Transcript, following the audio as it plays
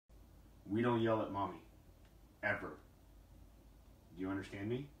We don't yell at mommy. Ever. Do you understand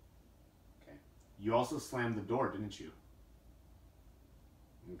me? Okay. You also slammed the door, didn't you?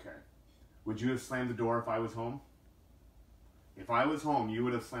 Okay. Would you have slammed the door if I was home? If I was home, you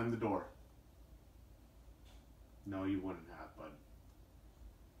would have slammed the door. No, you wouldn't have, bud.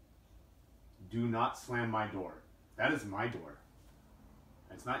 Do not slam my door. That is my door.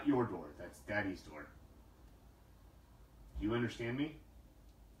 That's not your door. That's Daddy's door. Do you understand me?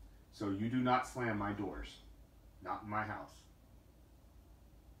 So you do not slam my doors. Not in my house.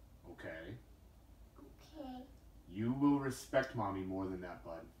 Okay? Okay. You will respect mommy more than that,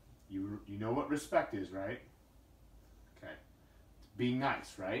 bud. You know what respect is, right? Okay. Being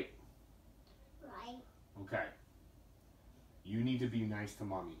nice, right? Right. Okay. You need to be nice to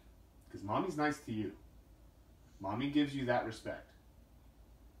mommy. Because mommy's nice to you. Mommy gives you that respect.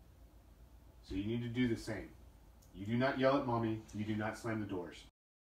 So you need to do the same. You do not yell at mommy. You do not slam the doors.